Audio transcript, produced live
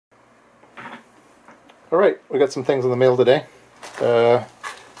Alright, we got some things in the mail today.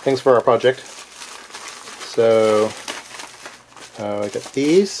 Things for our project. So, I got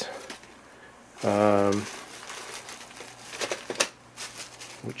these.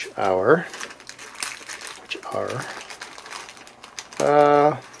 Which are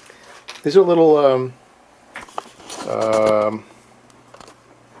these are little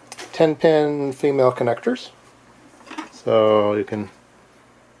 10-pin female connectors. So you can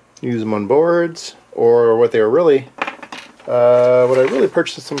use them on boards, or what they were really, what I really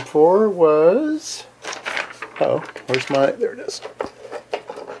purchased them for was, where's my, there it is,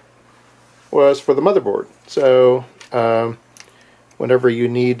 was for the motherboard. So whenever you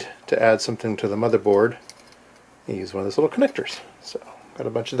need to add something to the motherboard, you use one of those little connectors. So got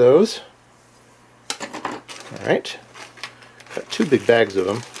a bunch of those. Alright, got 2 big bags of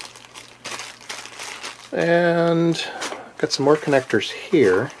them. And got some more connectors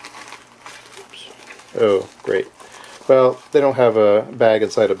here. Oops. Oh, great. Well, they don't have a bag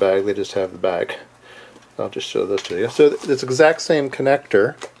inside a bag, they just have the bag. I'll just show those to you. So it's the exact same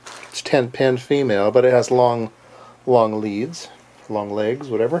connector. It's 10-pin female, but it has long leads, long legs,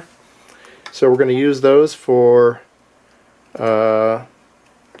 whatever. So we're going to use those for like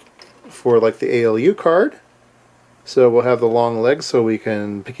the ALU card. So we'll have the long legs so we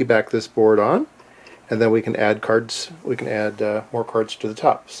can piggyback this board on. And then we can add cards, we can add more cards to the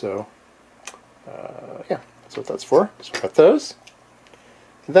top. So, yeah, that's what that's for. So we got those.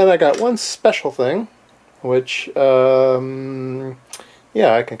 And then I got one special thing, which, yeah,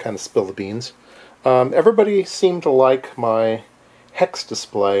 I can kind of spill the beans. Everybody seemed to like my hex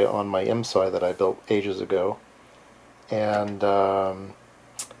display on my MSI that I built ages ago. And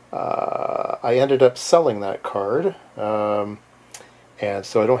I ended up selling that card. And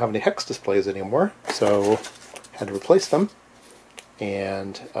so I don't have any hex displays anymore, so I had to replace them.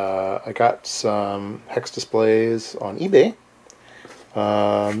 And I got some hex displays on eBay.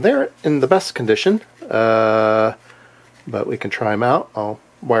 They're in the best condition, but we can try them out. I'll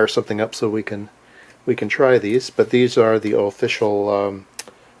wire something up so we can try these. But these are the official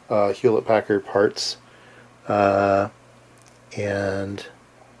Hewlett-Packard parts, and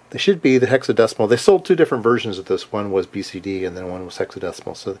they should be the hexadecimal. They sold 2 different versions of this. One was BCD and then one was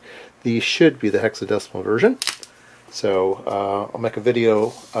hexadecimal. So these should be the hexadecimal version. So I'll make a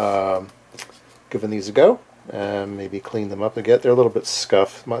video giving these a go and maybe clean them up again. They're a little bit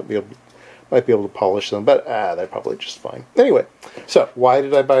scuffed. Might be able to polish them, but they're probably just fine. Anyway, so why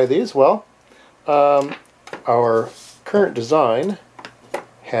did I buy these? Well, our current design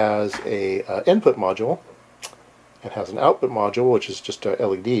has a input module. It has an output module, which is just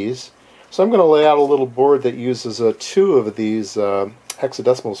LEDs. So I'm going to lay out a little board that uses 2 of these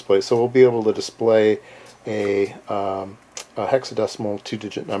hexadecimal displays. So we'll be able to display a hexadecimal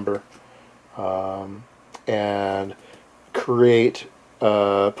 2-digit number and create,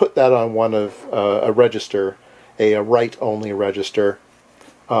 put that on one of a register, a write-only register.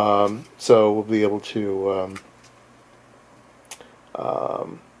 So we'll be able to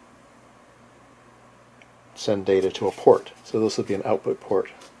send data to a port. So this will be an output port.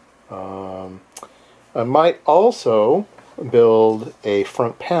 I might also build a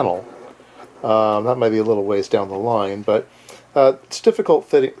front panel. That might be a little ways down the line, but it's difficult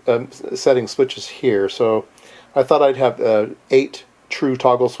setting switches here. So I thought I'd have 8 true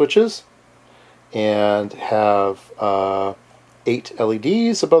toggle switches and have 8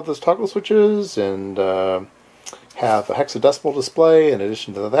 LEDs above those toggle switches, and have a hexadecimal display in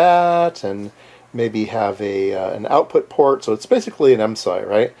addition to that, and maybe have an output port. So it's basically an MSI,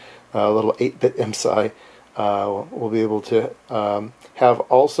 right? A little 8-bit MSI. We'll be able to have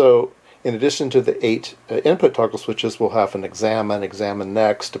also, in addition to the 8 input toggle switches, we'll have an examine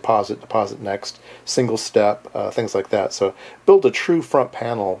next, deposit next, single step, things like that. So build a true front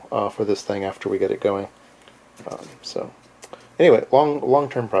panel for this thing after we get it going. So anyway,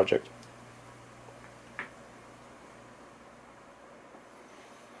 long-term project.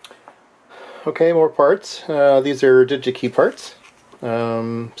 Okay, more parts. These are DigiKey parts.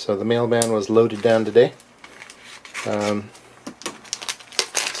 So the mailman was loaded down today. Let's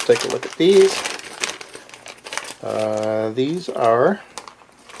take a look at these. These are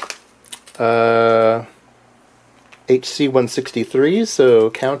HC163s,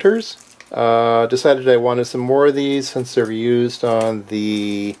 so counters. Decided I wanted some more of these since they're used on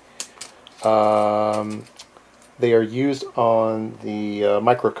the they are used on the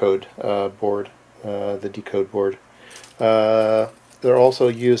microcode board, the decode board. They're also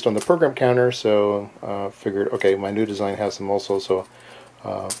used on the program counter, so figured, okay, my new design has them also, so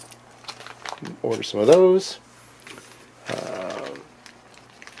order some of those.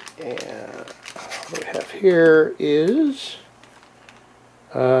 And what we have here is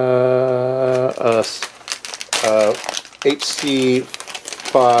a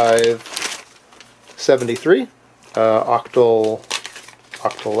HC573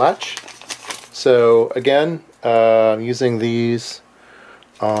 octal latch. So again, I'm using these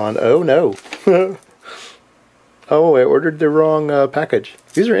on, oh no, oh, I ordered the wrong package.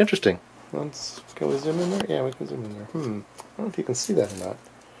 These are interesting. Can we zoom in there? Yeah, we can zoom in there. I don't know if you can see that or not.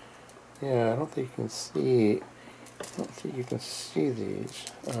 Yeah, I don't think you can see. I don't think you can see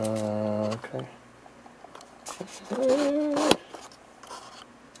these. Okay.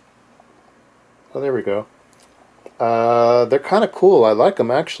 Oh, there we go. They're kind of cool. I like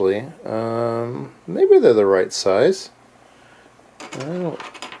them actually. Maybe they're the right size.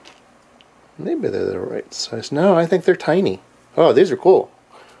 Maybe they're the right size. No, I think they're tiny. Oh, these are cool.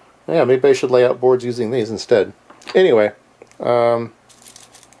 Yeah, maybe I should lay out boards using these instead. Anyway, I'll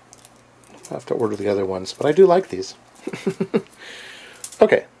have to order the other ones, but I do like these.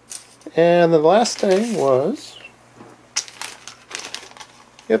 Okay, and the last thing was,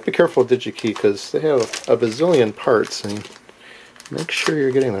 you have to be careful with DigiKey because they have a bazillion parts, and make sure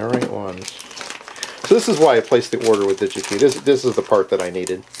you're getting the right ones. So this is why I placed the order with DigiKey. This is the part that I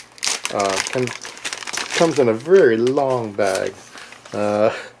needed. Comes in a very long bag,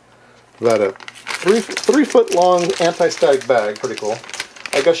 about a 3 foot long anti-stag bag. Pretty cool.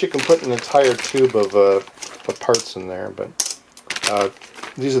 I guess you can put an entire tube of parts in there, but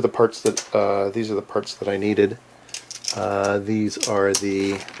these are the parts that I needed. These are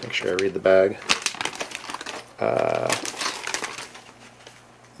the, make sure I read the bag.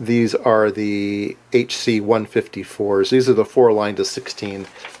 These are the HC154s. These are the 4-line to 16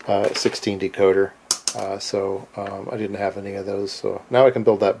 decoder. So I didn't have any of those. So now I can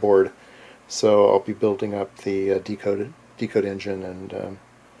build that board. So I'll be building up the decode engine and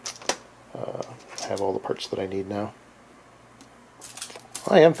have all the parts that I need now.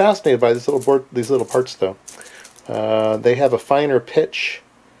 I am fascinated by these little parts though. They have a finer pitch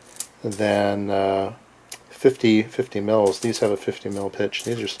than 50 mils. These have a 50 mil pitch.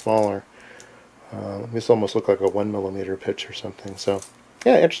 These are smaller. These almost look like a 1mm pitch or something. So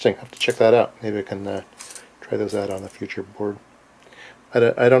yeah, interesting. I have to check that out. Maybe I can try those out on a future board. I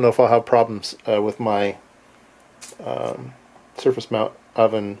don't know if I'll have problems with my surface mount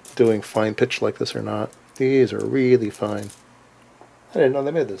oven doing fine pitch like this or not. These are really fine. I didn't know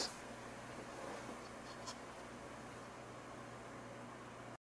they made this.